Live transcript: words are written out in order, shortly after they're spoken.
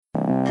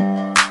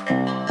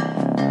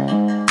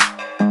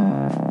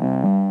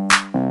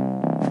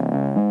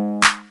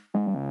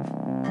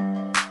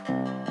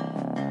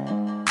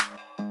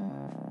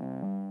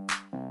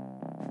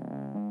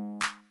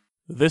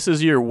This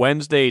is your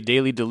Wednesday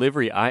daily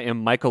delivery. I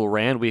am Michael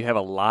Rand. We have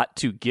a lot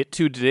to get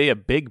to today, a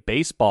big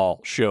baseball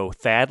show.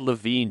 Thad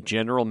Levine,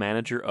 general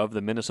manager of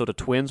the Minnesota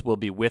Twins, will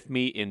be with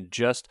me in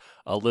just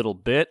a little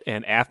bit.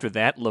 And after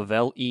that,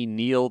 Lavelle E.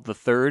 Neal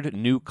III,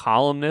 new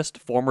columnist,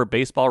 former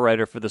baseball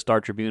writer for the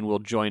Star Tribune, will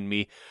join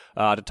me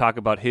to talk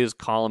about his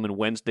column in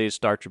Wednesday's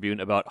Star Tribune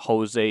about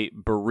Jose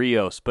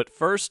Berrios. But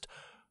first,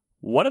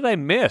 what did I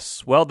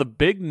miss? Well, the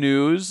big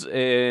news,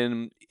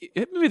 and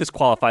maybe this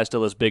qualifies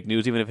still as big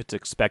news, even if it's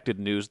expected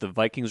news. The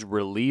Vikings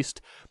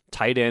released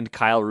tight end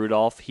Kyle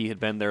Rudolph. He had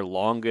been their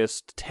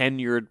longest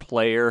tenured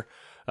player,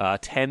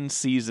 10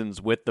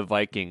 seasons with the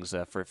Vikings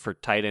for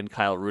tight end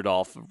Kyle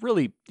Rudolph.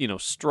 Really,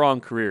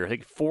 strong career. I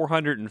think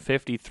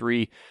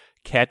 453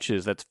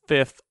 catches. That's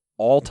fifth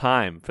all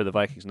time for the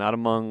Vikings, not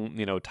among,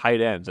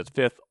 tight ends. That's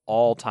fifth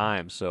all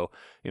time. So,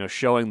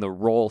 showing the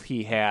role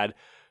he had,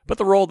 but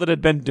the role that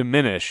had been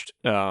diminished,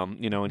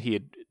 and he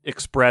had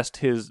expressed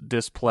his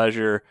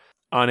displeasure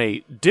on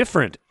a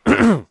different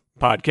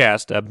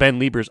podcast, Ben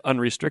Lieber's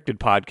Unrestricted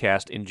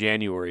podcast in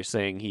January,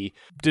 saying he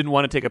didn't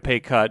want to take a pay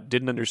cut,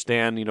 didn't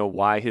understand,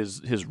 why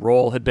his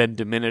role had been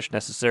diminished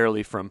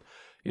necessarily from,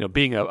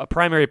 being a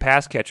primary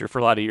pass catcher for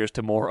a lot of years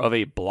to more of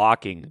a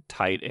blocking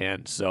tight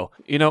end. So,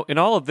 in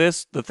all of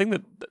this, the thing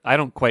that I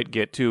don't quite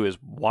get to is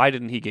why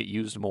didn't he get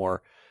used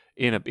more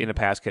in a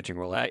pass catching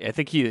role? I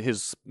think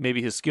his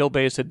skill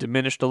base had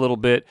diminished a little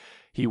bit.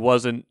 He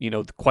wasn't,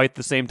 quite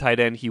the same tight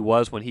end he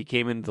was when he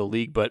came into the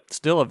league, but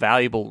still a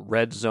valuable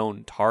red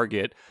zone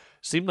target.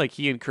 Seemed like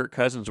he and Kirk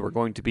Cousins were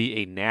going to be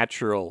a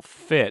natural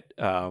fit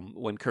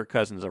when Kirk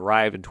Cousins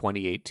arrived in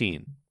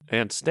 2018.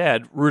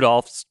 Instead,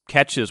 Rudolph's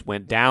catches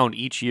went down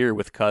each year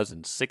with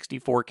Cousins.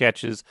 64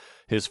 catches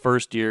his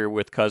first year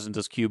with Cousins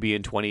as QB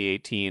in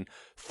 2018,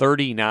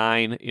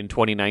 39 in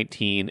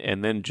 2019,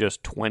 and then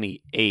just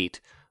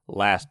 28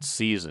 last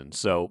season.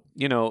 So,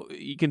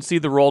 you can see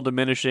the role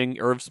diminishing,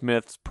 Irv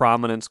Smith's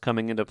prominence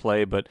coming into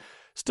play, but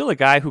still a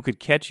guy who could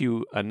catch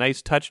you a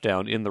nice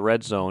touchdown in the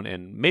red zone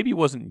and maybe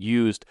wasn't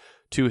used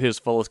to his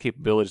fullest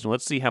capabilities. And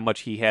let's see how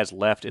much he has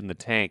left in the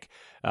tank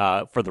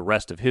for the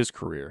rest of his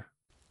career.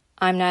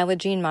 I'm Nyla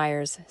Jean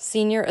Myers,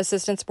 Senior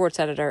Assistant Sports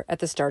Editor at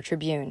the Star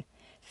Tribune.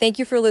 Thank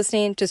you for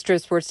listening to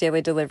Strip Sports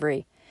Daily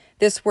Delivery.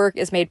 This work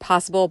is made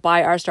possible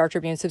by our Star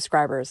Tribune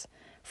subscribers.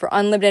 For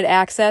unlimited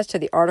access to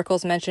the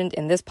articles mentioned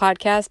in this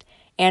podcast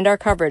and our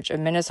coverage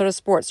of Minnesota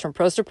sports from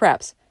pros to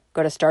preps,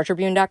 go to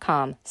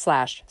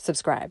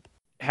startribune.com/subscribe.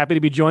 Happy to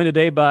be joined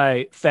today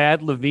by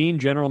Thad Levine,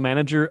 general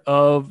manager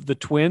of the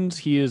Twins.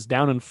 He is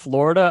down in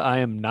Florida. I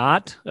am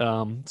not.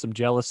 Some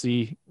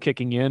jealousy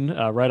kicking in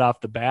right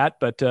off the bat.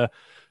 But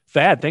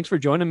Thad, thanks for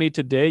joining me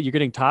today. You're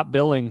getting top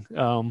billing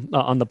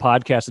on the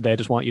podcast today. I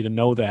just want you to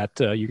know that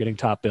you're getting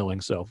top billing,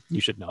 so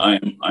you should know. I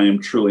am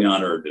truly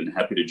honored and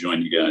happy to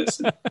join you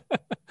guys.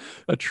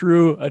 a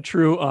true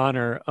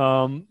honor.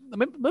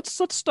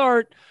 Let's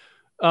start.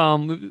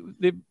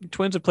 The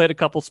Twins have played a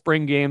couple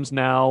spring games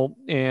now,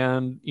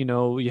 and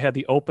you had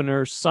the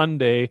opener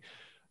Sunday,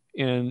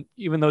 and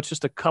even though it's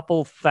just a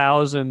couple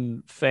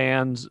thousand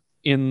fans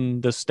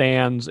in the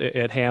stands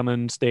at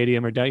Hammond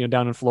Stadium or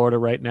down in Florida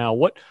right now,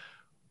 what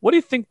do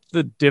you think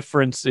the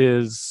difference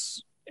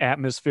is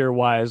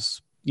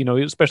atmosphere-wise,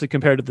 especially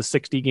compared to the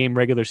 60-game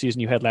regular season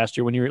you had last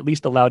year when you're at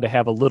least allowed to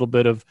have a little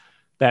bit of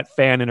that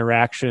fan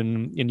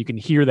interaction and you can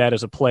hear that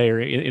as a player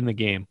in the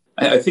game?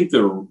 I think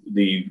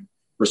the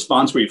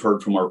response we've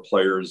heard from our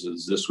players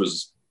is this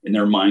was, in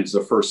their minds,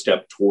 the first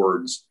step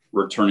towards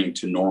returning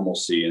to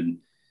normalcy. And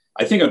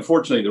I think,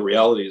 unfortunately, the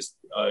reality is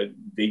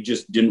they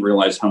just didn't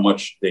realize how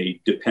much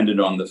they depended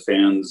on the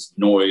fans'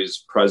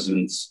 noise,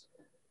 presence,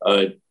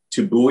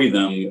 to buoy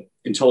them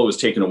until it was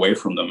taken away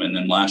from them. And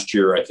then last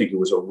year, I think it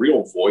was a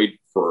real void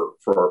for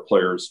our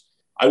players.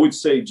 I would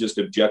say just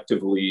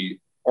objectively,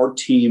 our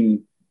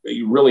team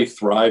really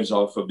thrives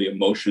off of the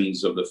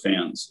emotions of the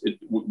fans.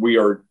 We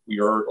are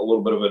a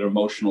little bit of an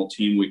emotional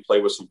team. We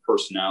play with some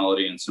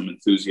personality and some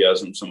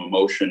enthusiasm, some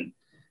emotion.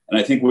 And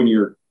I think when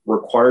you're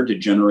required to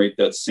generate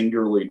that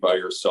singularly by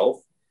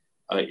yourself,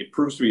 it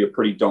proves to be a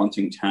pretty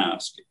daunting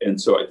task.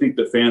 And so I think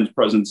the fans'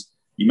 presence,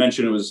 you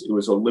mentioned it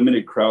was a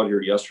limited crowd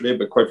here yesterday,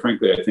 but quite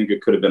frankly, I think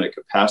it could have been a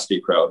capacity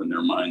crowd in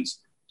their minds.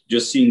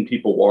 Just seeing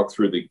people walk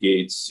through the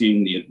gates,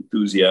 seeing the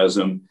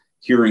enthusiasm,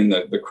 hearing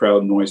the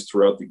crowd noise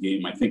throughout the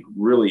game, I think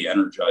really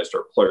energized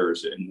our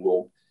players and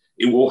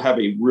it will have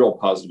a real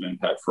positive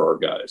impact for our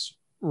guys.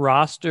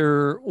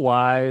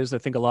 Roster-wise, I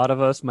think a lot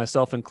of us,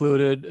 myself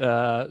included,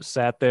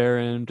 sat there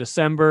in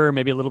December,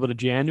 maybe a little bit of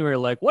January,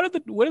 like, what are the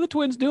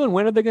Twins doing?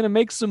 When are they going to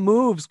make some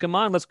moves? Come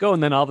on, let's go.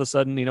 And then all of a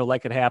sudden,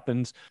 like it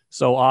happens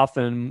so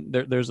often,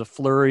 there's a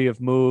flurry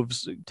of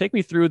moves. Take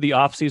me through the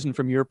offseason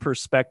from your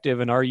perspective,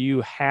 and are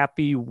you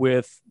happy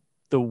with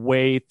the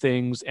way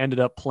things ended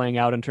up playing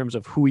out in terms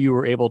of who you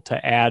were able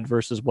to add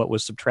versus what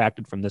was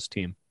subtracted from this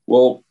team?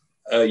 Well,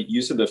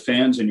 you said the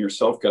fans and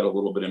yourself got a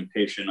little bit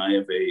impatient. I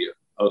have a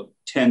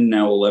 10,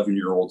 now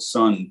 11-year-old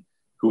son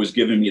who was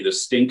giving me the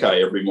stink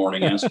eye every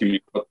morning, asking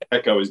me what the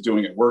heck I was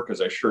doing at work,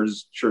 because I sure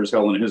as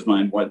hell in his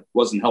mind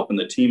wasn't helping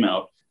the team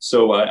out.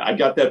 So I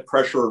got that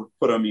pressure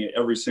put on me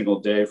every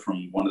single day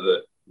from one of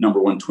the number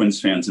one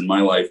Twins fans in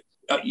my life.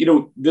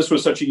 This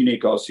was such a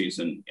unique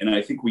offseason, and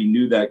I think we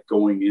knew that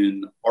going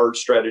in. Our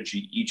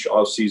strategy each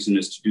offseason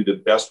is to do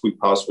the best we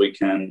possibly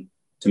can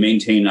to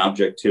maintain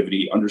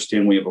objectivity,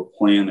 understand we have a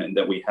plan, and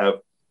that we have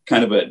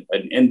kind of an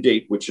end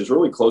date, which is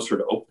really closer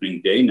to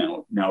opening day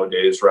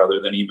nowadays rather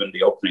than even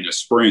the opening of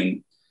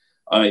spring.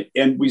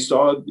 And we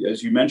saw,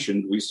 as you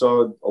mentioned, we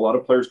saw a lot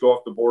of players go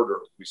off the board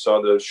early. We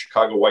saw the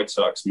Chicago White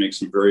Sox make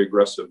some very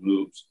aggressive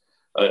moves.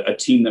 A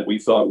team that we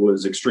thought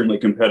was extremely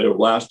competitive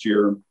last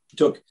year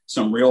took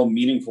some real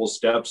meaningful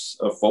steps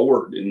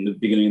forward in the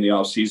beginning of the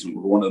offseason.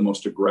 We're one of the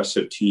most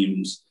aggressive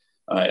teams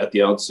at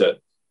the outset.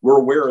 We're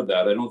aware of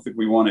that. I don't think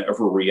we want to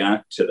ever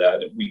react to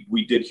that.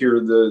 We did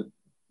hear the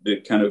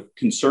kind of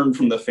concern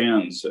from the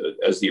fans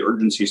as the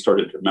urgency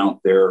started to mount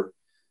there.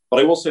 But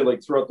I will say,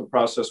 like, throughout the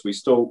process, we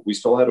still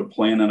had a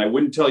plan. And I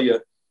wouldn't tell you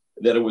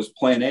that it was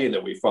plan A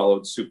that we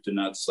followed soup to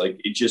nuts. Like,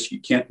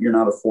 you're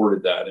not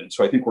afforded that. And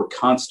so I think we're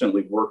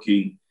constantly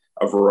working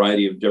a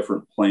variety of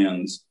different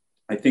plans.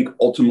 I think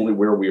ultimately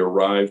where we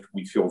arrived,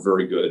 we feel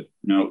very good.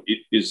 It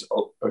is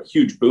a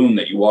huge boon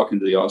that you walk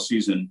into the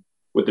offseason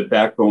with the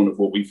backbone of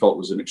what we felt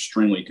was an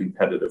extremely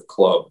competitive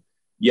club.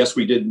 Yes,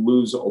 we did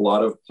lose a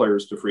lot of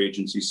players to free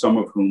agency, some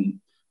of whom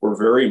were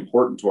very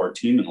important to our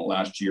team in the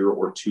last year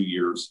or 2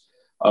 years.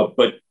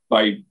 But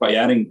by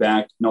adding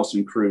back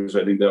Nelson Cruz,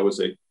 I think that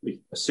was a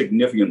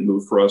significant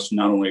move for us,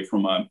 not only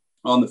from a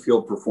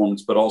on-the-field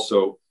performance, but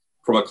also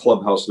from a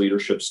clubhouse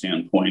leadership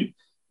standpoint.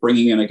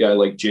 Bringing in a guy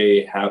like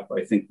J.A. Happ,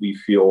 I think we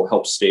feel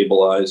helps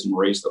stabilize and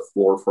raise the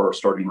floor for our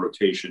starting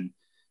rotation.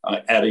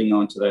 Adding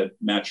on to that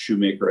Matt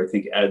Shoemaker, I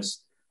think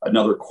adds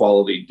another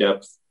quality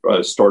depth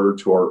starter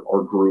to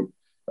our group,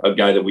 a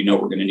guy that we know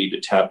we're going to need to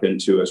tap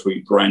into as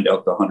we grind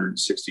out the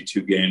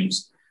 162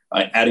 games.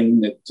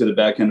 Adding to the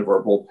back end of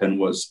our bullpen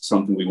was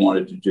something we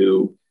wanted to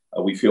do.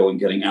 We feel in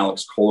getting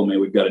Alex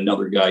Colomé, we've got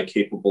another guy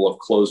capable of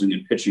closing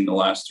and pitching the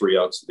last 3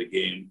 outs of the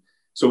game.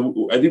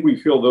 So I think we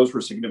feel those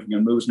were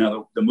significant moves.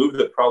 Now, the move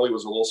that probably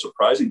was a little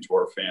surprising to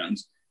our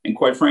fans, and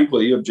quite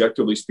frankly,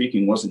 objectively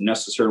speaking, wasn't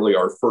necessarily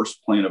our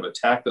first plan of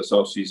attack this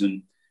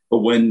offseason, but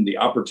when the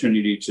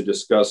opportunity to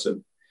discuss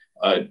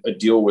a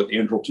deal with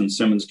Andrelton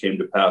Simmons came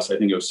to pass, I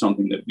think it was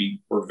something that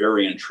we were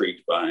very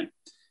intrigued by.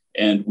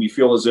 And we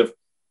feel as if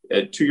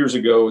 2 years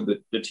ago,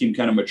 the team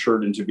kind of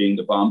matured into being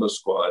the Bomba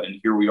squad. And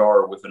here we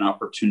are with an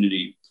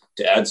opportunity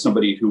to add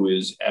somebody who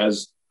is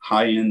as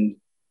high-end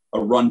a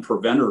run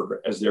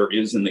preventer as there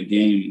is in the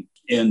game.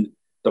 And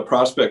the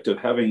prospect of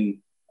having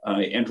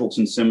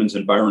Andrelton Simmons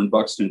and Byron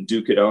Buxton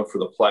duke it out for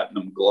the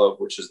Platinum Glove,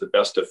 which is the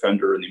best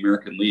defender in the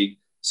American League,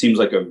 seems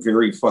like a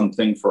very fun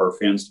thing for our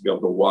fans to be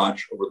able to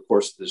watch over the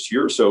course of this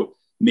year. So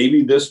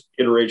maybe this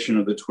iteration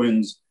of the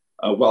Twins,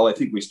 while I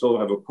think we still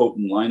have a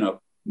potent lineup,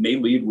 may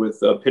lead with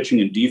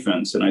pitching and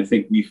defense. And I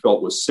think we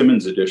felt with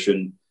Simmons'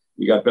 addition,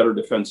 we got better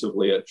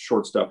defensively at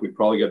shortstop. We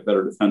probably got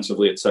better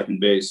defensively at second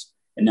base.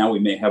 And now we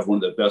may have one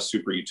of the best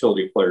super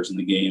utility players in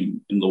the game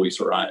in Luis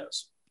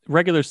Arias.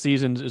 Regular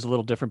seasons is a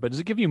little different, but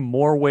does it give you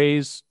more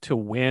ways to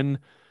win?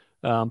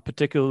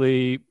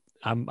 Particularly,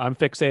 I'm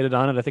fixated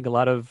on it. I think a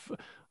lot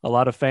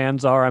of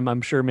fans are.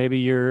 I'm sure maybe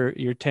your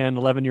 10,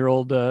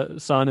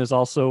 11-year-old son is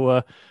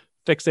also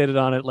fixated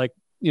on it. Like,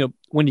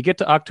 when you get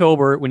to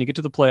October, when you get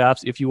to the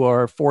playoffs, if you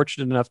are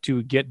fortunate enough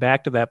to get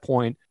back to that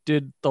point,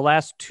 did the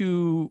last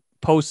 2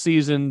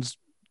 postseasons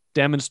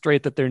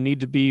demonstrate that there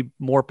need to be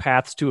more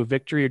paths to a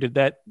victory, or did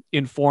that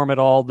inform at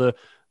all the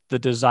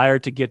desire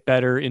to get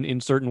better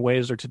in certain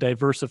ways or to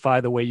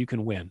diversify the way you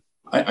can win?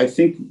 I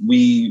think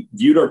we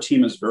viewed our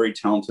team as very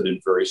talented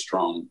and very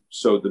strong.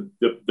 So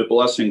the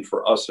blessing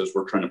for us as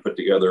we're trying to put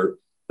together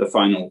the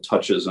final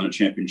touches on a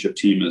championship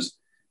team is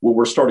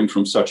we're starting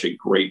from such a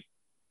great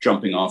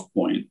jumping off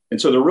point.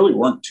 And so there really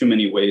weren't too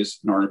many ways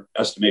in our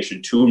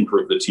estimation to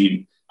improve the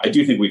team. I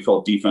do think we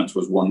felt defense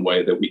was one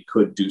way that we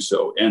could do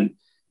so. And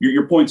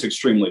your point's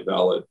extremely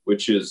valid,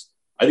 which is,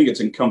 I think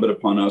it's incumbent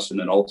upon us in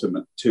an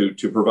ultimate to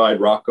provide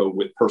Rocco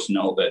with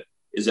personnel that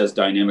is as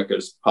dynamic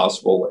as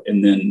possible.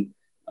 And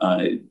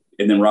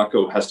then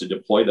Rocco has to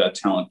deploy that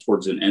talent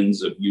towards an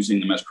ends of using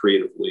them as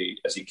creatively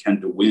as he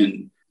can to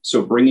win.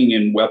 So bringing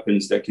in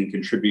weapons that can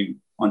contribute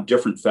on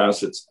different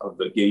facets of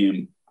the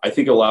game, I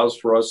think allows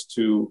for us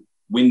to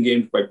win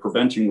games by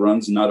preventing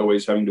runs and not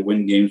always having to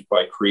win games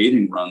by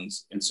creating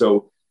runs. And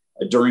so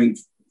during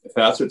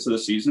facets of the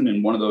season,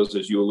 and one of those,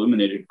 as you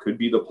illuminated, could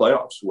be the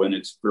playoffs when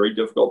it's very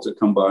difficult to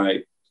come by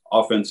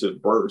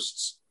offensive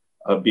bursts.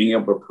 Being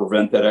able to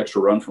prevent that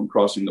extra run from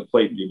crossing the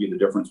plate may be the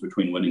difference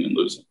between winning and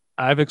losing.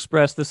 I've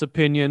expressed this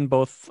opinion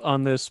both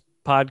on this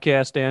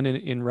podcast and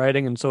in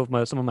writing, and so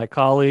have some of my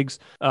colleagues.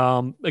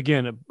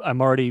 Again,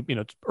 I'm already,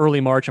 it's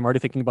early March. I'm already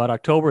thinking about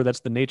October.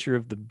 That's the nature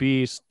of the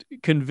beast.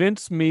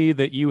 Convince me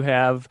that you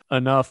have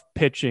enough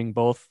pitching,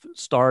 both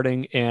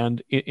starting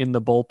and in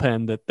the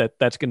bullpen,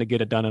 that's going to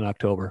get it done in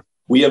October.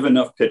 We have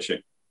enough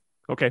pitching.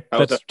 Okay,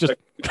 that's just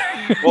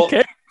well.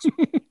 Okay.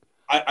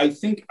 I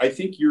think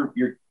you're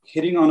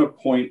hitting on a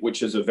point,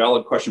 which is a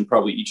valid question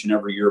probably each and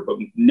every year, but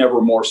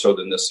never more so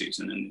than this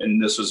season.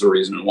 And this is the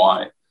reason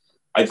why.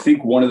 I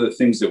think one of the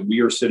things that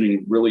we are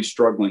sitting really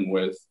struggling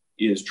with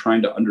is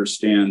trying to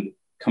understand,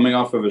 coming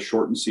off of a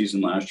shortened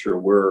season last year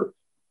where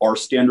our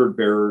standard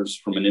bearers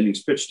from an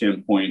innings pitch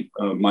standpoint,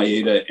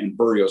 Maeda and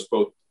Berrios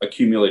both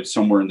accumulate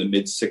somewhere in the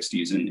mid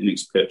 60s in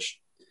innings pitched.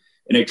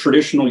 In a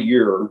traditional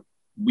year,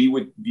 we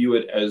would view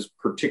it as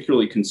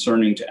particularly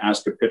concerning to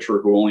ask a pitcher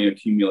who only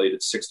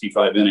accumulated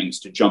 65 innings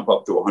to jump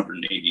up to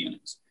 180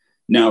 innings.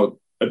 Now,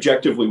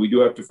 objectively, we do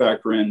have to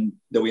factor in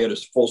that we had a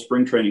full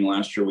spring training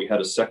last year. We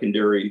had a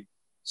secondary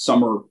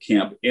summer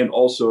camp, and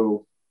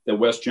also that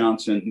Wes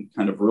Johnson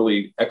kind of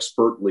really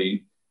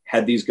expertly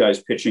had these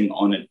guys pitching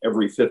on an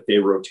every fifth day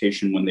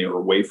rotation when they were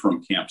away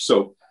from camp.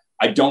 So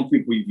I don't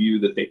think we view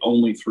that they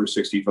only threw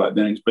 65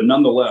 innings, but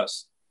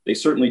nonetheless, they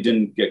certainly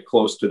didn't get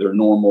close to their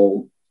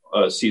normal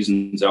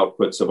season's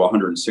outputs of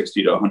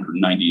 160 to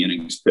 190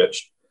 innings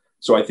pitched.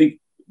 So I think,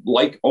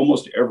 like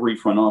almost every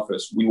front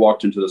office, we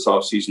walked into this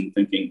offseason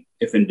thinking,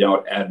 if in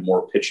doubt, add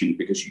more pitching,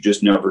 because you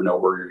just never know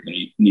where you're going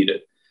to need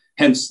it.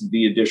 Hence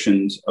the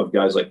additions of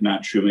guys like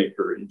Matt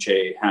Shoemaker and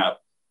Jay Happ.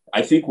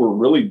 I think we're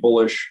really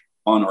bullish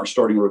on our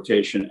starting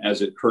rotation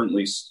as it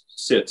currently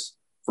sits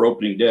for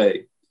opening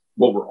day.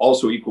 What we're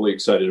also equally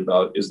excited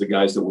about is the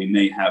guys that we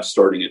may have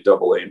starting at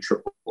AA and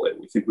AAA.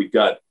 We think we've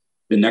got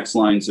the next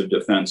lines of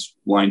defense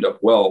lined up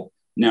well.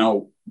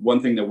 Now,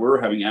 one thing that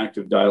we're having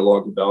active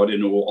dialogue about,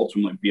 and it will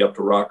ultimately be up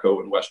to Rocco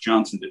and Wes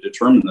Johnson to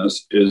determine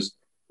this, is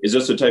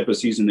this a type of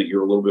season that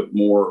you're a little bit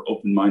more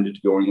open-minded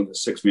to going with a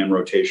six-man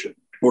rotation?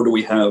 Or do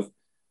we have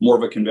more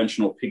of a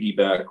conventional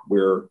piggyback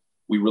where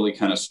we really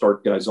kind of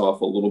start guys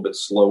off a little bit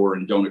slower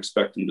and don't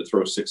expect them to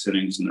throw 6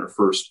 innings in their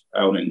first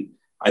outing?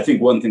 I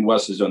think one thing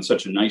Wes has done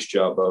such a nice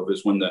job of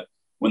is when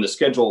the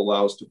schedule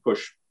allows to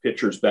push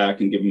pitchers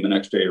back and give them an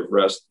extra day of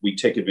rest, we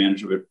take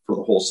advantage of it for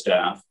the whole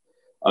staff.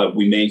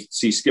 We may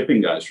see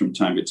skipping guys from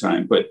time to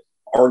time, but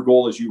our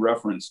goal, as you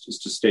referenced, is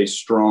to stay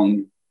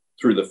strong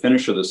through the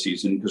finish of the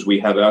season, because we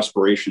have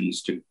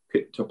aspirations to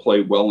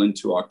play well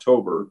into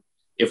October.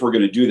 If we're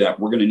going to do that,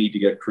 we're going to need to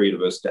get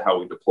creative as to how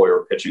we deploy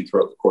our pitching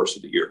throughout the course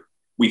of the year.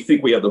 We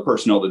think we have the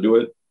personnel to do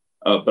it,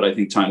 but I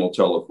think time will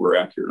tell if we're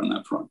accurate on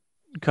that front.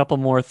 A couple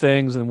more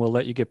things, and we'll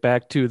let you get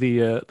back to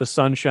the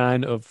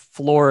sunshine of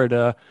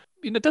Florida.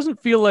 It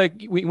doesn't feel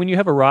like when you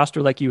have a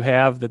roster like you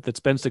have that's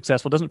been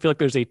successful, it doesn't feel like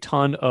there's a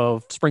ton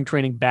of spring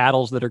training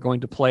battles that are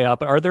going to play out.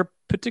 But are there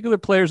particular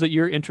players that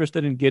you're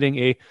interested in getting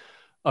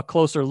a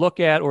closer look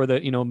at, or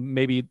that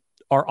maybe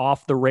are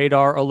off the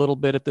radar a little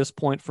bit at this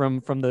point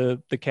from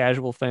the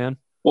casual fan?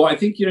 Well, I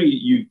think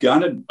you've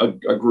got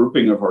a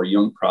grouping of our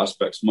young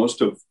prospects,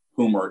 most of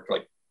whom are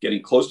like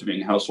getting close to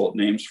being household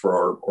names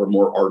for our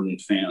more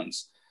ardent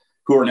fans,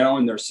 who are now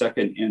in their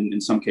second and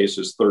in some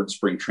cases third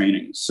spring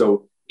training.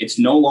 So it's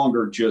no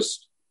longer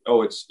just,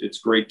 it's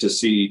great to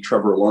see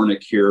Trevor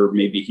Larnach here.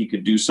 Maybe he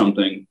could do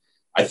something.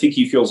 I think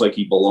he feels like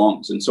he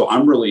belongs. And so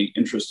I'm really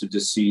interested to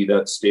see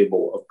that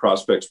stable of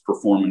prospects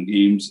perform in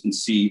games and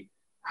see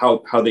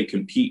how they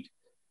compete.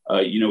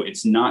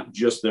 It's not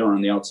just they're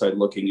on the outside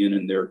looking in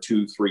and they're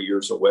 2-3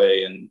 years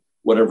away and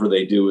whatever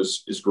they do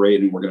is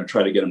great. And we're going to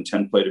try to get them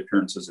 10 plate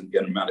appearances and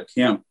get them out of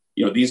camp.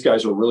 These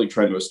guys are really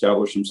trying to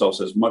establish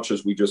themselves, as much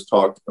as we just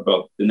talked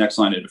about the next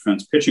line of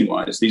defense pitching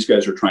wise. These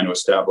guys are trying to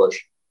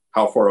establish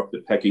how far up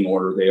the pecking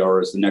order they are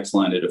as the next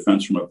line of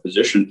defense from a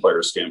position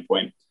player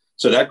standpoint.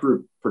 So that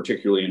group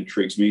particularly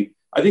intrigues me.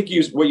 I think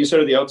what you said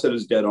at the outset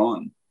is dead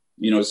on.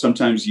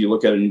 Sometimes you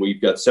look at it and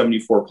we've got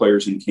 74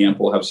 players in camp.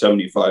 We'll have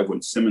 75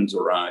 when Simmons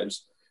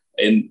arrives.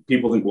 And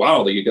people think,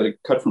 wow, you got to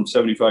cut from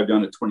 75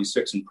 down to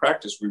 26 in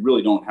practice. We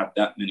really don't have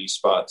that many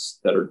spots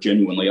that are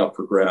genuinely up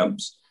for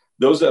grabs.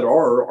 Those that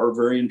are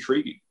very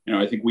intriguing.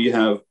 I think we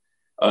have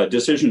a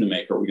decision to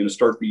make. Are we going to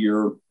start the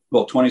year,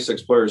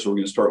 26 players, or are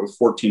we going to start with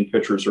 14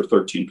 pitchers or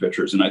 13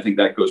 pitchers? And I think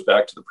that goes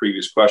back to the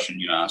previous question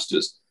you asked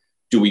is,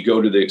 do we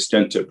go to the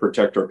extent to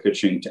protect our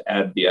pitching, to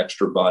add the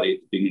extra body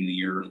at the beginning of the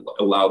year and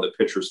allow the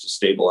pitchers to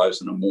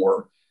stabilize on a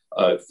more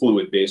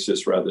fluid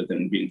basis rather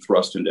than being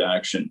thrust into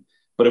action?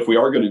 But if we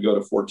are going to go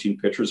to 14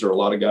 pitchers, there are a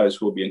lot of guys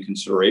who will be in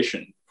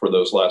consideration for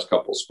those last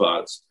couple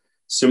spots.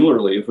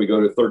 Similarly, if we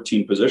go to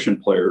 13 position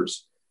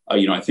players,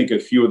 I think a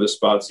few of the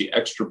spots, the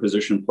extra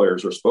position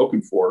players are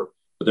spoken for,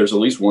 but there's at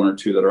least 1 or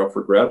 2 that are up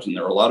for grabs. And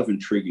there are a lot of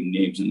intriguing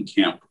names in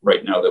camp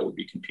right now that would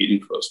be competing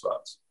for those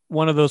spots.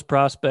 One of those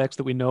prospects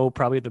that we know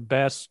probably the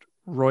best,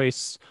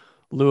 Royce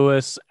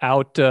Lewis,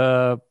 out,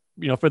 for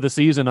the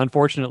season.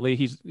 Unfortunately,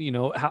 he's,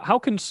 how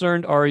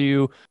concerned are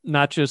you,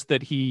 not just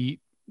that he,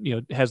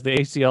 has the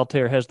ACL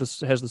tear, has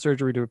the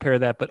surgery to repair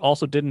that, but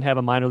also didn't have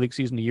a minor league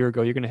season a year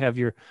ago? You're going to have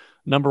your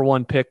number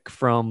 1 pick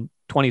from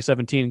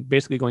 2017,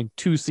 basically going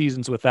 2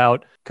 seasons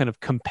without kind of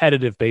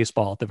competitive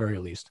baseball at the very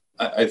least.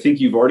 I think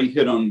you've already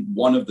hit on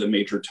one of the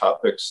major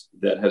topics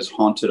that has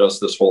haunted us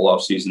this whole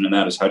offseason, and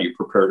that is how do you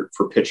prepare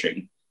for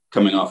pitching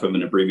coming off of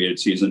an abbreviated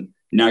season.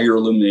 Now you're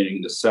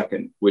illuminating the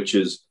second, which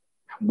is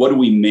what do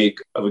we make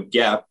of a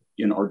gap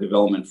in our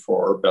development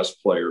for our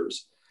best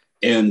players?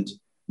 And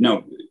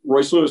Now,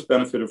 Royce Lewis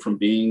benefited from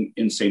being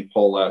in St.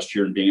 Paul last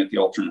year and being at the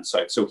alternate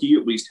site. So he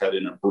at least had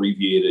an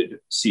abbreviated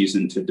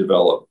season to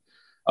develop.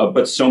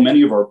 But so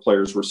many of our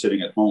players were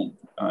sitting at home.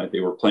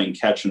 They were playing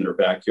catch in their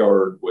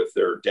backyard with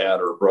their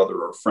dad or brother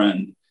or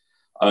friend,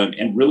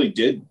 and really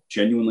did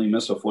genuinely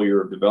miss a full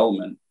year of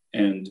development.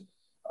 And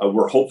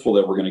we're hopeful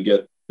that we're going to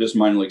get this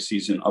minor league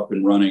season up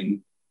and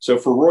running. So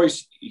for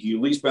Royce, he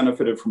at least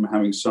benefited from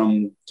having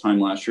some time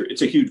last year.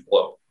 It's a huge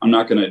blow. I'm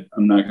not going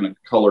to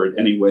color it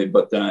anyway,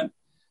 but that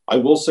I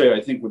will say,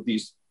 I think with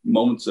these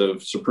moments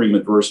of supreme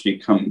adversity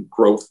come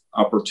growth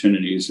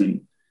opportunities.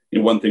 And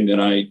one thing that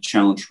I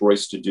challenged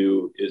Royce to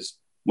do is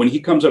when he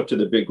comes up to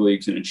the big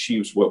leagues and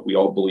achieves what we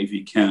all believe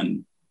he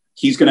can,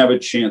 he's going to have a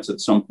chance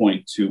at some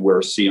point to wear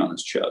a C on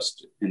his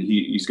chest. And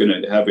he's going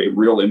to have a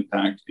real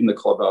impact in the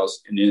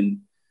clubhouse and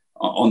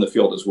on the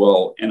field as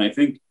well. And I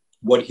think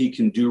what he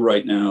can do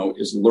right now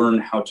is learn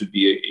how to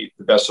be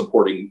the best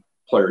supporting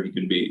player he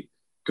can be.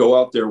 Go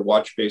out there,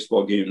 watch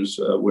baseball games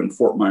when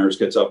Fort Myers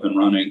gets up and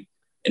running,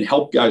 and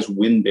help guys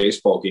win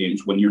baseball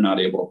games when you're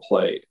not able to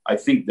play. I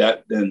think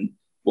that then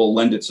will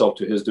lend itself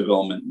to his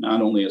development,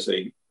 not only as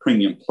a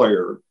premium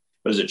player,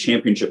 but as a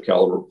championship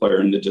caliber player.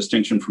 And the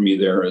distinction for me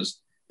there is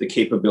the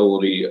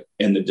capability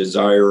and the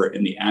desire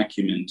and the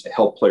acumen to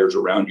help players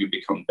around you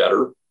become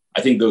better.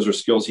 I think those are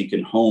skills he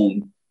can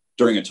hone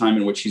during a time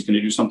in which he's going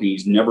to do something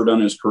he's never done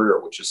in his career,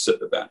 which is sit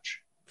the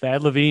bench.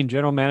 Thad Levine,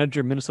 general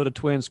manager, Minnesota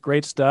Twins.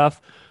 Great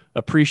stuff.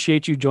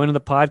 Appreciate you joining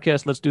the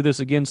podcast. Let's do this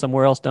again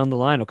somewhere else down the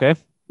line, okay?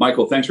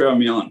 Michael, thanks for having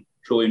me on.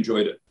 Truly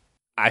enjoyed it.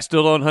 I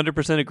still don't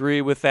 100%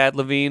 agree with Thad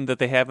Levine that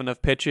they have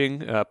enough pitching,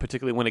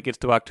 particularly when it gets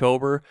to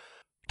October.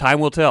 Time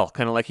will tell,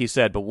 kind of like he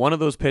said. But one of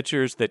those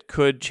pitchers that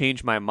could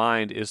change my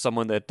mind is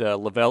someone that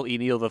Lavelle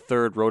Eneal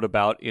III wrote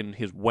about in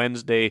his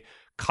Wednesday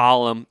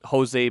column,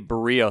 Jose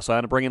Barrios. So I'm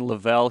going to bring in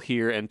Lavelle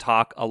here and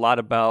talk a lot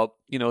about,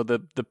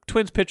 the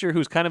Twins pitcher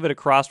who's kind of at a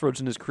crossroads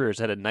in his career. Has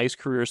had a nice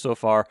career so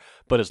far,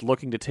 but is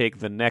looking to take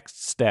the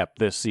next step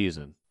this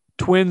season.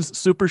 Twins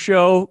Super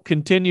Show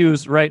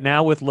continues right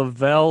now with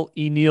Lavelle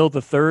Eneal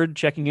III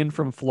checking in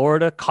from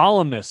Florida.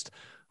 Columnist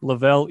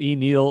Lavelle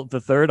Eneal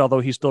III,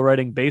 although he's still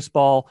writing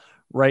baseball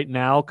right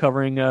now,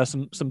 covering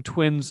some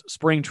Twins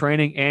spring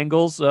training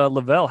angles.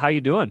 Lavelle, how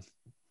you doing?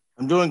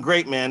 I'm doing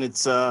great, man.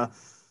 It's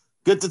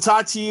good to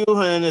talk to you,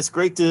 and it's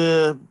great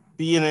to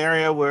be in an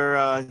area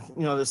where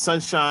there's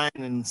sunshine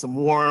and some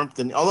warmth.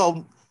 And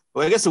although,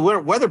 I guess the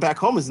weather back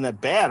home isn't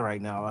that bad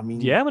right now. I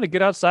mean, yeah, I'm going to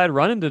get outside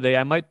running today.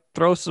 I might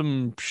throw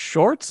some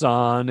shorts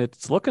on.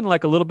 It's looking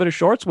like a little bit of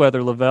shorts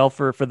weather, Lavelle,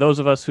 for those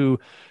of us who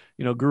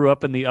grew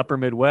up in the upper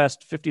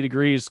Midwest. 50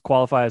 degrees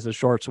qualifies as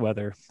shorts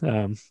weather.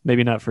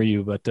 Maybe not for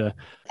you, but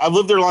I've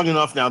lived there long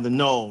enough now to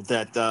know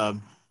that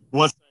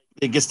once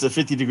it gets to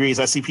 50 degrees,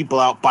 I see people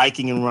out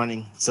biking and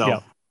running.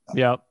 So,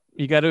 yeah.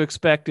 You got to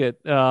expect it.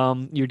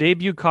 Your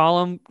debut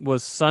column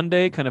was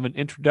Sunday, kind of an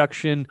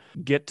introduction,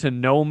 get to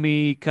know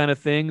me kind of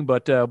thing.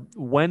 But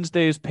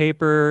Wednesday's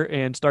paper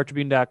and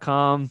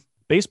StarTribune.com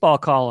baseball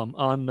column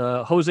on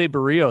Jose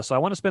Barrios. So I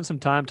want to spend some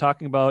time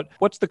talking about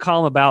what's the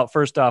column about.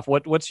 First off,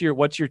 what's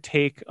your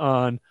take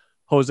on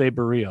Jose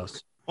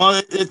Barrios?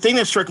 Well, the thing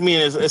that struck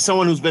me as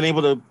someone who's been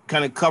able to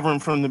kind of cover him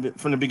from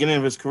the beginning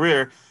of his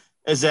career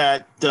is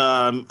that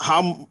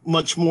how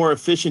much more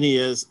efficient he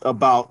is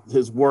about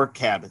his work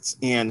habits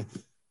and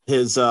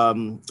his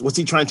what's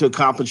he trying to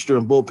accomplish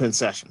during bullpen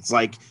sessions.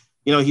 Like,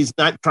 he's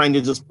not trying to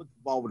just put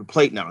the ball over the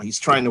plate now. He's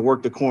trying to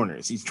work the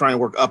corners. He's trying to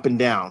work up and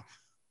down.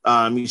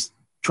 He's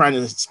trying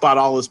to spot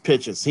all his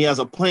pitches. He has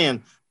a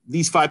plan.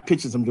 These 5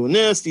 pitches, I'm doing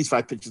this. These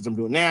 5 pitches, I'm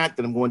doing that.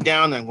 Then I'm going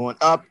down. Then I'm going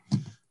up.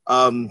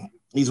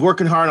 He's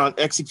working hard on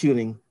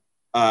executing,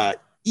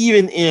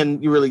 even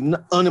in really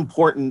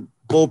unimportant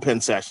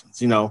bullpen sessions.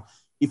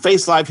 He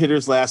faced live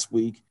hitters last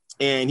week,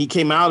 and he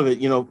came out of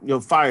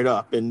it, fired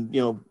up. And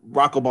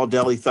Rocco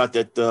Baldelli thought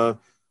that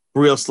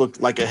Barrios looked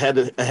like ahead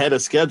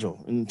of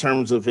schedule in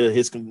terms of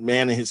his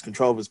command and his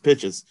control of his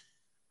pitches.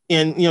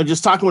 And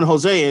just talking with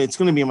Jose, and it's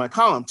going to be in my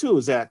column too,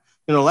 is that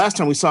last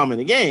time we saw him in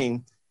the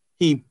game,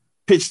 he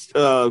pitched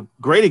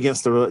great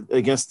against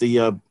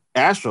the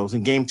Astros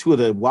in Game 2 of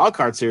the Wild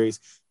Card Series,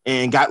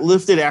 and got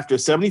lifted after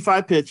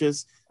 75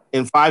 pitches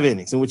in 5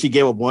 innings, in which he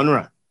gave up 1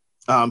 run.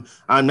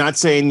 I'm not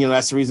saying,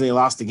 that's the reason they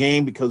lost the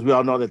game, because we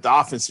all know that the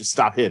offense just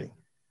stopped hitting.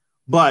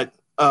 But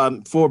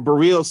for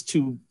Barrios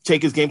to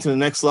take his game to the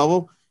next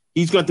level,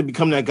 he's going to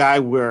become that guy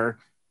where,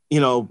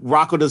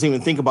 Rocco doesn't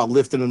even think about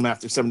lifting him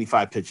after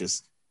 75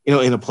 pitches,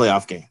 in a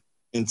playoff game.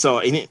 And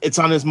so it's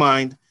on his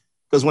mind,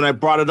 because when I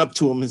brought it up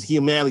to him, he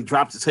immediately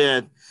dropped his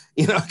head,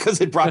 because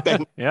it brought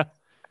back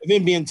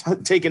him being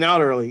taken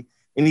out early.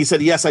 And he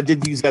said, yes, I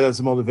did use that as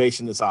a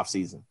motivation this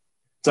offseason.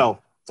 So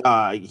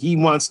he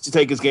wants to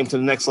take his game to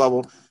the next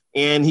level,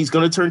 and he's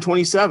going to turn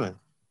 27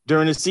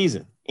 during the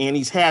season. And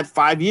he's had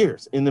 5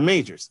 years in the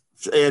majors,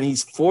 and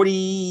he's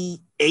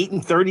 48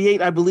 and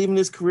 38, I believe, in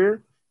his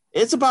career.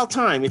 It's about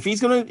time. If he's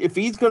going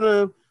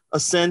to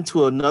ascend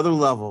to another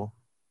level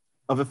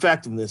of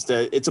effectiveness,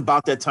 that it's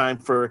about that time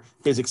for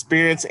his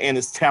experience and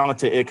his talent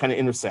to kind of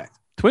intersect.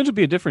 Twins would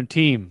be a different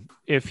team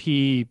if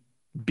he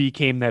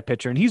became that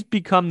pitcher. And he's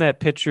become that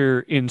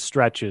pitcher in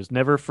stretches,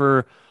 never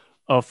for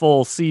a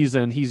full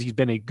season. He's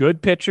been a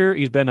good pitcher.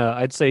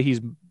 I'd say he's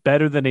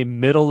better than a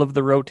middle of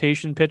the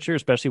rotation pitcher,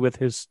 especially with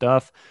his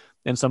stuff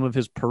and some of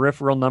his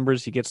peripheral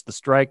numbers. He gets the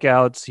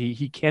strikeouts.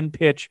 He can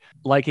pitch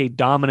like a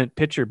dominant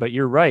pitcher, but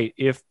you're right.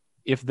 If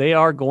they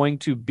are going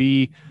to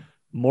be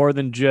more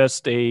than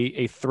just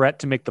a threat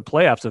to make the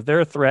playoffs, if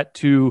they're a threat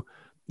to,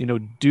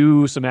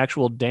 do some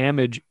actual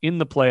damage in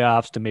the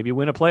playoffs to maybe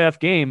win a playoff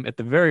game at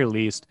the very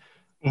least,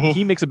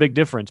 he makes a big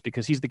difference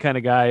because he's the kind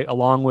of guy,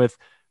 along with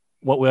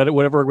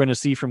whatever we're going to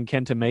see from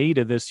Kenta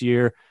Maeda this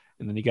year.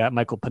 And then you got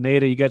Michael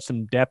Pineda, you got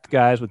some depth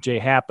guys with Jay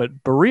Happ,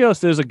 but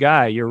Barrios is a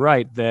guy, you're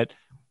right, that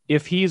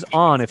if he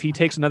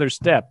takes another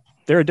step,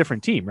 they're a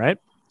different team, right?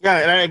 Yeah,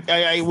 and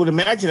I would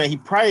imagine that he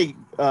probably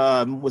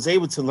was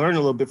able to learn a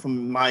little bit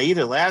from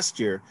Maeda last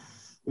year,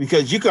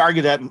 because you could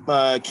argue that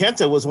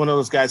Kenta was one of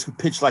those guys who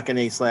pitched like an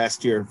ace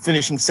last year,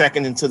 finishing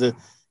second into to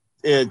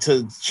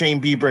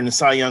Shane Bieber in the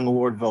Cy Young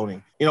Award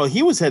voting.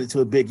 He was headed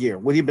to a big year.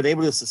 Would he have been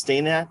able to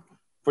sustain that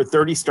for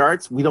 30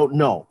 starts? We don't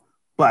know.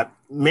 But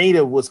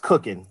Maeda was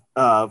cooking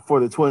for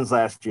the Twins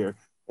last year.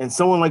 And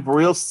someone like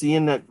Barrios,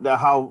 seeing that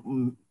how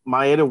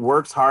Maeda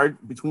works hard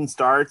between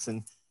starts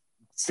and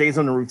stays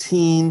on the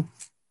routine,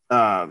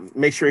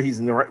 make sure he's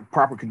in the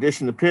proper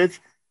condition to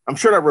pitch, I'm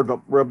sure that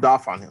rubbed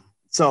off on him.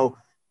 So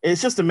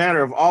it's just a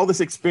matter of all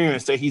this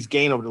experience that he's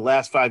gained over the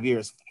last 5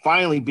 years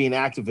finally being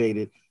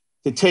activated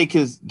to take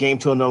his game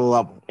to another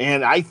level.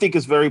 And I think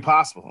it's very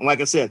possible. And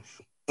like I said,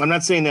 I'm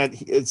not saying that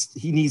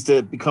he needs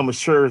to become a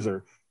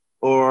Scherzer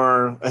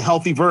or a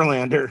healthy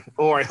Verlander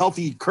or a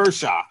healthy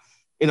Kershaw,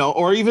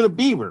 or even a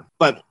Bieber,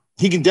 but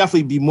he can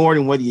definitely be more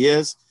than what he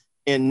is.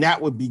 And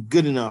that would be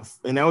good enough.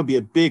 And that would be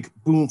a big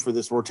boom for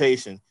this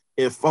rotation.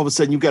 If all of a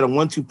sudden you got a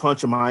 1-2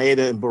 punch of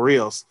Maeda and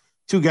Barrios,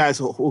 two guys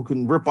who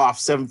can rip off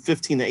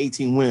 15 to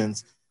 18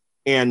 wins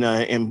and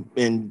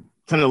kind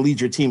of lead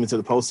your team into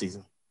the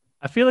postseason.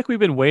 I feel like we've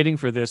been waiting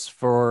for this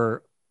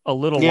for a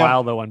little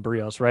while though on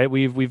Barrios, right?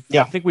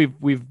 I think we've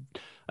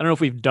I don't know if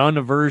we've done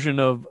a version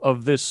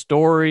of this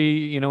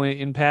story,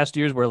 in past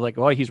years where like,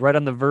 oh, he's right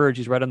on the verge.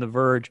 He's right on the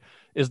verge.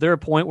 Is there a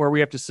point where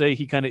we have to say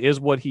he kind of is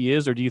what he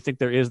is, or do you think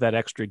there is that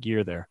extra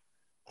gear there?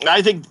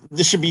 I think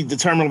this should be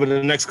determined over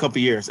the next couple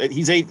of years.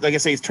 He's like I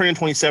say, he's turning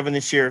 27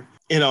 this year.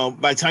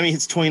 By the time he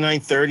hits 29,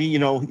 30,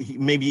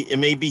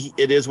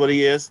 it is what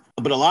he is.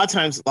 But a lot of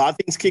times, a lot of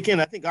things kick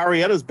in. I think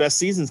Arrieta's best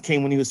seasons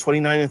came when he was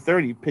 29 and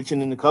 30,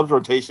 pitching in the Cubs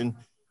rotation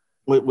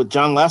with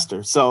John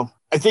Lester. So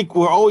I think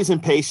we're always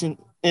impatient.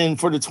 And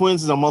for the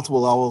Twins, it's on multiple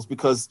levels,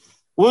 because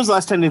when was the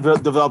last time they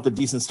developed a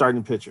decent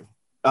starting pitcher?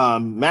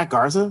 Matt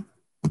Garza?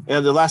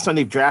 And the last time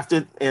they've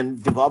drafted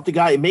and developed a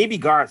guy, it may be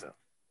Garza.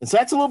 And so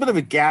that's a little bit of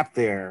a gap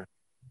there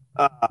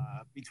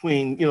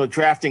between,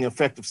 drafting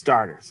effective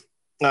starters.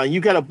 You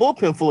got a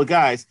bullpen full of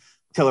guys.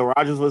 Taylor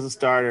Rogers was a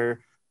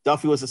starter.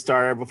 Duffy was a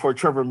starter before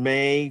Trevor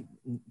May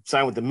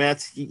signed with the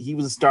Mets. He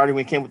was a starter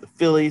when he came with the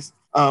Phillies.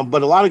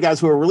 But a lot of guys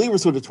who are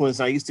relievers with the Twins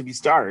now used to be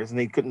starters, and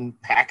they couldn't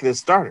pack it as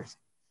starters.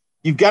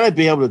 You've got to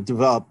be able to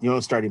develop your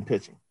own starting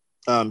pitching.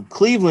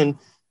 Cleveland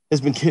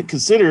has been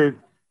considered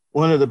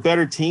one of the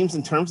better teams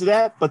in terms of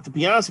that. But to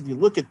be honest, if you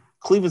look at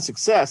Cleveland's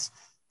success,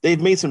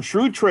 they've made some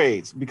shrewd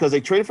trades, because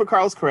they traded for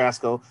Carlos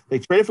Carrasco. They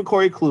traded for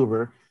Corey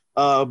Kluber.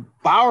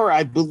 Bauer,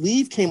 I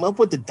believe, came up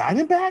with the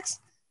Diamondbacks.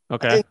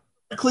 Okay.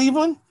 In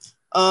Cleveland.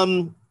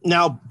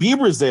 Now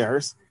Bieber's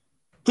theirs.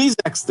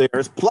 Plezak's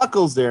theirs.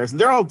 Plucko's theirs.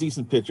 They're all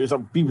decent pitchers.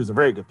 Bieber's a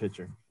very good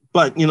pitcher.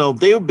 But,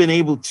 they've been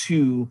able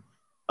to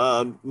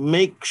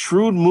make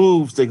shrewd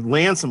moves to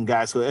land some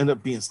guys who end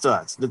up being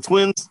studs. The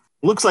Twins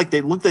looks like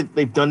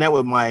they've done that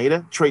with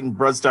Maeda, trading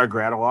Brudstar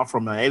Gradwell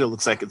from Maeda.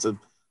 Looks like it's a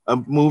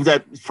move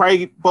that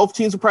probably both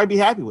teams will probably be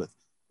happy with.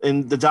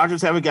 And the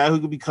Dodgers have a guy who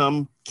could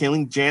become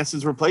Kenley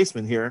Jansen's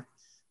replacement here,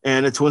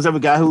 and the Twins have a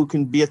guy who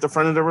can be at the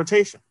front of the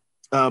rotation.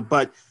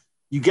 But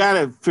you got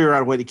to figure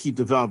out a way to keep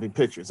developing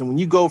pitchers. And when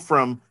you go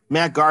from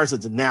Matt Garza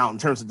to now in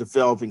terms of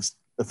developing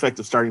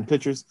effective starting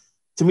pitchers,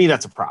 to me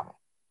that's a problem.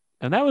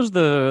 And that was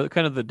the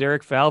kind of the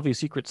Derek Falvey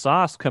secret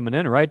sauce coming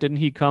in, right? Didn't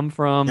he come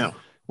from? No.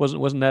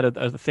 Wasn't that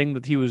a thing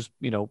that he was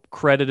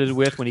credited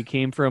with when he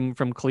came from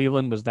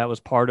Cleveland?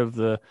 Was part of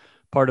the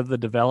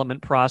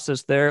development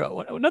process there?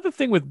 Another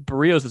thing with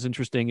Barrios that's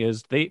interesting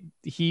is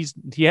he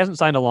hasn't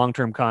signed a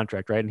long-term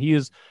contract, right? And he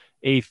is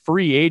a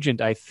free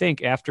agent, I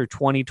think, after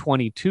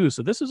 2022.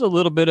 So this is a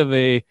little bit of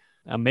a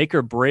make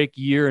or break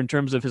year in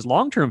terms of his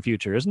long-term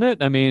future, isn't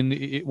it? I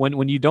mean,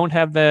 when you don't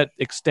have that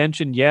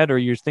extension yet, or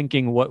you're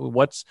thinking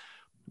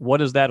what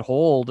does that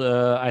hold?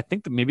 I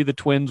think that maybe the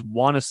Twins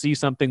want to see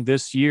something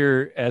this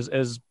year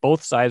as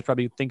both sides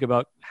probably think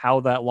about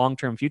how that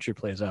long-term future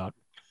plays out.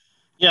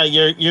 Yeah,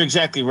 you're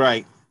exactly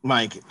right,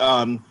 Mike.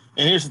 And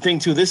here's the thing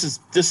too. This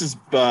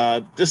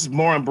is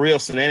more on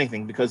Barrios than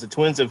anything, because the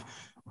Twins have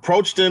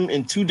approached him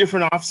in 2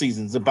 different off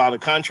seasons about a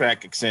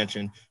contract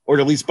extension, or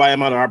to at least buy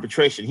him out of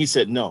arbitration. He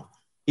said no.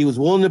 He was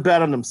willing to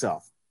bet on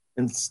himself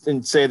and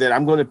say that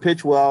I'm going to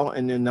pitch well,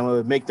 and then I'm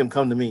going to make them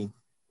come to me.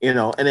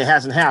 And it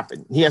hasn't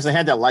happened. He hasn't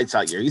had that lights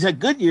out year. He's had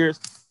good years,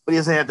 but he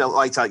hasn't had that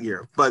lights out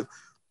year. But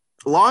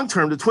long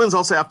term, the Twins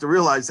also have to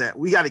realize that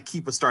we got to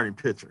keep a starting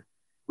pitcher.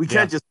 We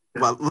can't just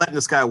letting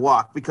this guy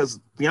walk, because,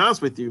 to be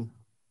honest with you,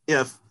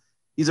 if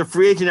he's a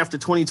free agent after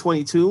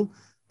 2022,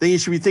 then you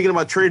should be thinking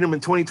about trading him in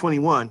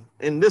 2021.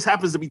 And this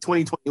happens to be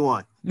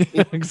 2021.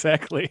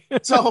 Exactly.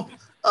 So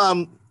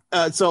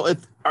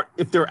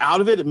if they're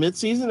out of it at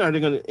midseason, are they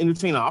going to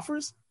entertain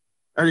offers?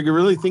 Are they going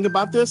to really think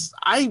about this?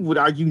 I would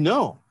argue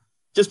no,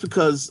 just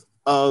because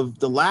of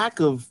the lack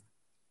of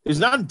 – there's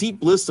not a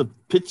deep list of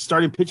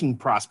starting pitching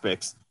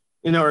prospects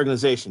in our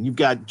organization. You've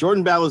got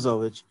Jordan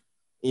Balazovic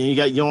and you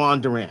got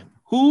Yohan Duran,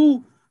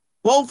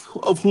 both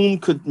of whom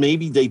could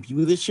maybe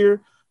debut this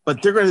year,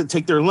 but they're going to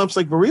take their lumps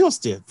like Barrios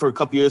did for a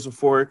couple years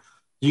before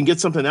you can get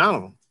something out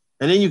of them.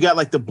 And then you got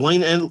like the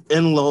Blaine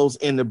Enlows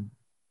and the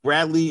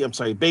Bailey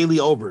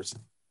Obers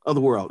of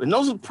the world. And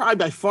those are probably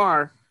by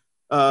far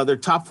their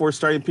top 4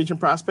 starting pitching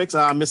prospects.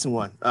 I'm missing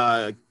one.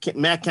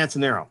 Matt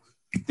Cantanero,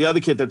 the other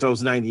kid that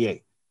throws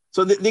 98.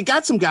 So they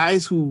got some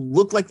guys who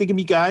look like they can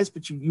be guys,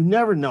 but you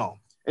never know.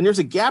 And there's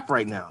a gap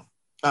right now.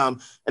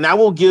 And I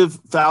will give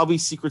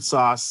Falvey's secret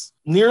sauce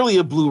nearly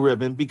a blue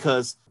ribbon,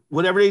 because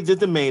whatever they did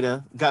to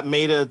Maeda got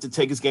Maeda to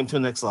take his game to the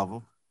next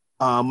level.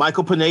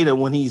 Michael Pineda,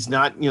 when he's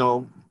not,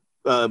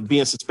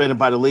 being suspended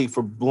by the league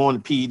for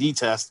blowing the PED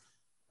test,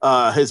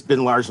 has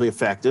been largely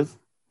effective.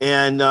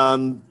 And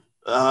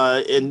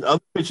other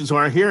pitchers who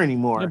aren't here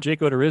anymore. Yeah,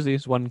 Jake Odorizzi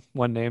is one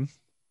name.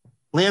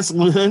 Lance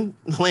Lynn,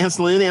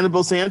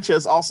 Anibal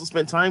Sanchez also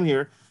spent time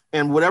here.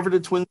 And whatever the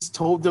Twins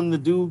told them to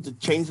do to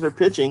change their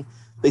pitching,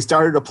 they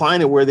started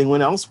applying it where they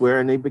went elsewhere,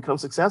 and they've become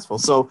successful.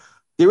 So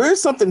there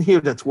is something here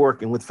that's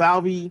working with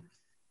Falvey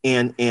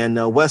and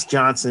Wes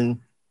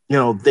Johnson.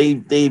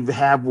 They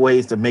have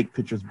ways to make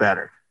pitchers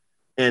better.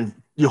 And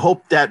you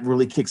hope that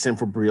really kicks in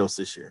for Barrios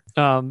this year.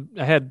 I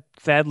had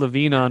Thad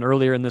Levine on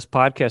earlier in this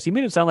podcast. He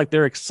made it sound like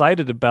they're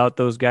excited about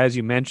those guys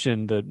you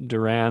mentioned, the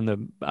Duran,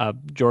 the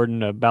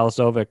Jordan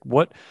Balazovic,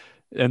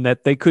 and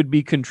that they could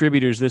be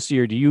contributors this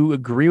year. Do you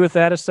agree with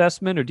that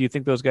assessment, or do you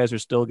think those guys are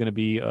still going to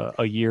be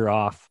a year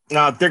off?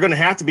 They're going to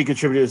have to be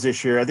contributors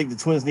this year. I think the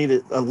Twins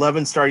needed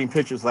 11 starting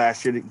pitchers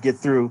last year to get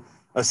through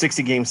a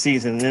 60-game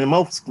season. And in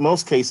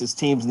most cases,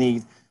 teams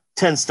need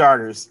 10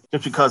 starters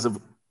just because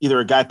of either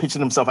a guy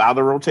pitching himself out of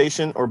the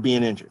rotation or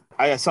being injured.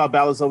 I saw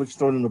Balazovic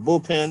thrown in the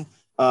bullpen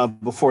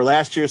before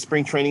last year's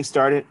spring training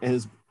started.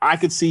 And I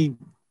could see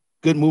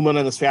good movement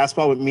on his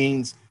fastball, which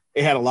means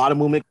it had a lot of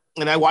movement.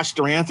 And I watched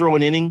Duran throw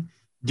an inning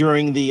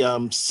during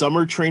the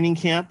summer training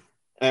camp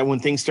when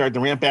things started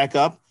to ramp back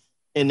up.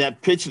 And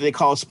that pitch that they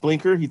call a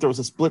splinker, he throws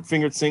a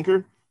split-fingered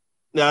sinker.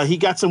 He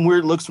got some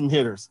weird looks from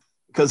hitters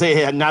because they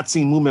had not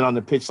seen movement on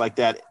the pitch like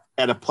that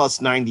at a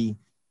plus 90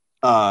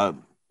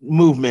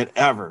 movement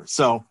ever.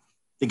 So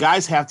the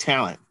guys have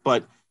talent,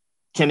 but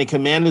can they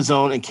command the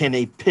zone and can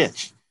they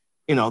pitch?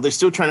 They're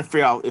still trying to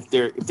figure out if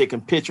they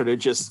can pitch, or they're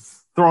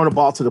just throwing the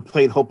ball to the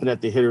plate hoping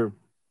that the hitter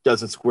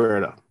doesn't square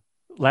it up.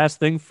 Last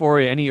thing for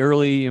you, any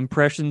early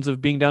impressions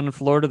of being down in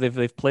Florida?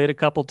 They've played a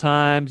couple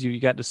times. You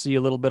got to see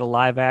a little bit of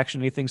live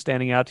action. Anything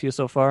standing out to you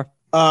so far?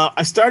 I'm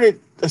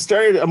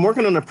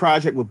working on a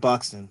project with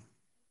Buxton.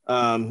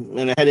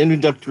 And I had an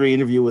introductory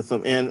interview with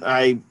him.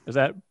 And is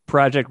that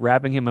project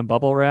wrapping him in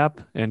bubble wrap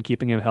and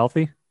keeping him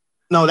healthy?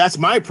 No, that's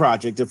my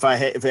project. If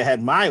it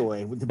had my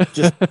way, with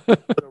just a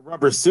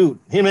rubber suit,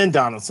 him and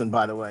Donaldson,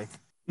 by the way.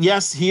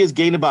 Yes, he has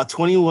gained about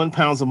 21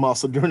 pounds of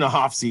muscle during the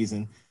off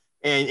season,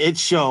 and it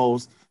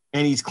shows.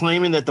 And he's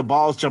claiming that the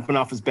ball is jumping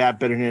off his bat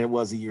better than it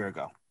was a year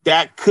ago.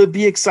 That could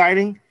be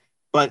exciting,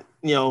 but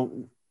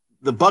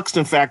the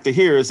Buxton factor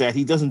here is that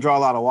he doesn't draw a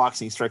lot of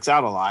walks and he strikes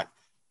out a lot.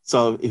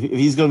 So if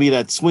he's going to be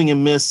that swing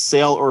and miss,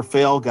 sail or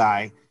fail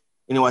guy,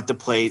 at the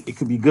plate, it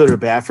could be good or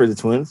bad for the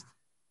Twins.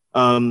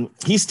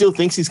 He still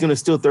thinks he's going to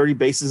steal 30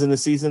 bases in the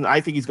season. I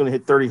think he's going to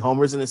hit 30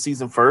 homers in the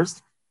season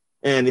first.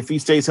 And if he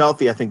stays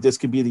healthy, I think this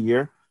could be the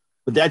year.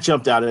 But that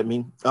jumped out at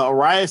me.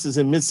 Arias is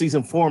in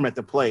midseason form at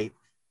the plate.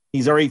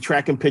 He's already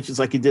tracking pitches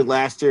like he did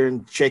last year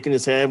and shaking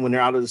his head when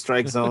they're out of the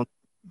strike zone.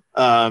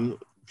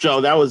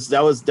 Joe, that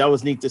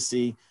was neat to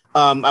see.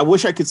 I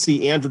wish I could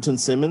see Andrelton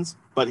Simmons,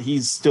 but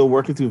he's still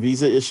working through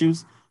visa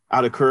issues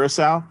out of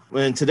Curacao.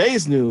 And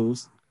today's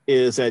news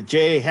is that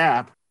J.A.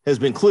 Happ has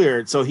been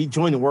cleared, so he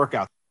joined the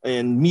workout.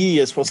 And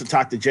media is supposed to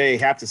talk to J.A.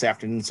 Happ this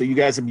afternoon, so you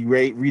guys will be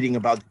reading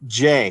about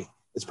J.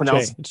 It's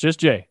pronounced. J. It's just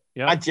J.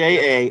 Yeah. Not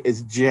J.A.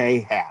 It's J.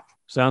 Happ.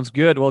 Sounds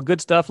good. Well,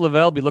 good stuff,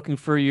 Lavelle. Be looking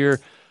for your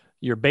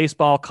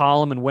baseball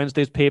column in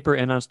Wednesday's paper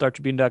and on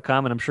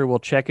StarTribune.com, and I'm sure we'll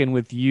check in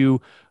with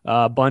you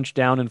a bunch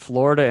down in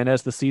Florida and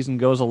as the season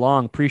goes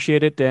along.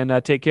 Appreciate it,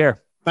 and take care.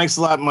 Thanks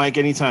a lot, Mike.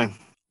 Anytime.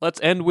 Let's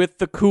end with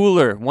the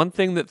cooler. One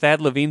thing that Thad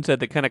Levine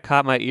said that kind of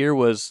caught my ear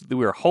was that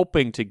we were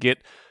hoping to get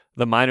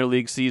the minor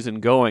league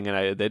season going,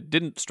 and that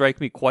didn't strike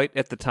me quite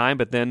at the time,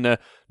 but then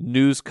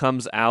news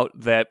comes out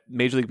that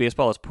Major League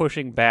Baseball is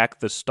pushing back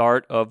the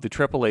start of the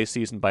AAA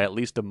season by at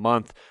least a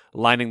month,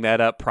 lining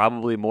that up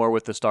probably more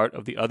with the start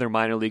of the other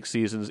minor league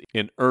seasons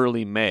in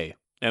early May.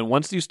 And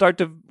once you start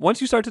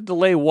to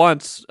delay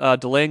once,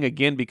 delaying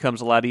again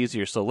becomes a lot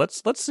easier. So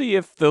let's see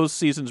if those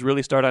seasons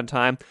really start on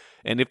time,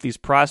 and if these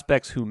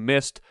prospects who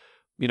missed,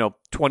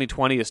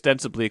 2020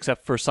 ostensibly,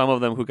 except for some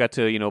of them who got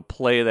to,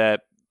 play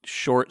that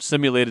short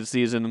simulated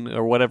season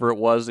or whatever it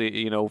was,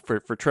 for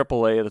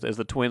AAA, as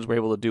the Twins were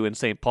able to do in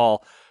St.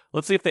 Paul.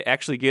 Let's see if they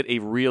actually get a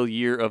real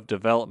year of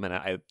development.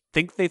 I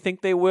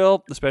think they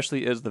will,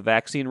 especially as the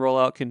vaccine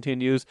rollout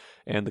continues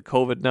and the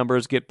COVID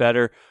numbers get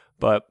better.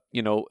 But,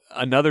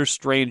 another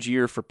strange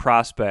year for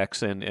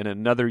prospects and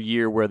another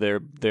year where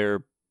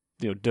their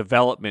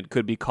development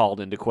could be called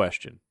into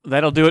question.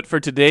 That'll do it for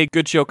today.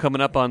 Good show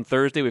coming up on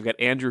Thursday. We've got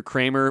Andrew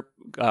Kramer,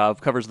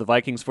 covers the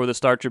Vikings for the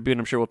Star Tribune.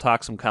 I'm sure we'll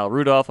talk some Kyle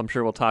Rudolph. I'm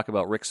sure we'll talk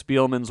about Rick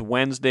Spielman's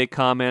Wednesday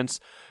comments.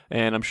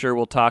 And I'm sure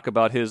we'll talk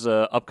about his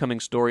upcoming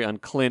story on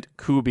Clint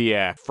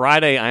Kubiak.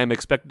 Friday, I am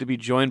expected to be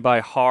joined by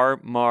Har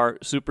Mar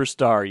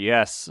Superstar.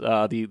 Yes,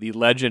 the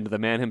legend, the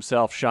man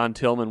himself, Sean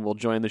Tillman, will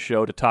join the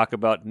show to talk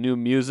about new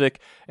music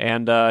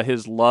and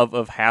his love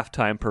of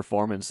halftime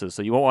performances.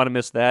 So you won't want to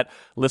miss that.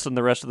 Listen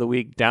the rest of the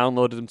week,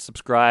 download and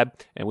subscribe,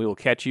 and we will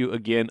catch you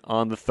again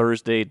on the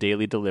Thursday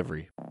Daily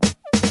Delivery.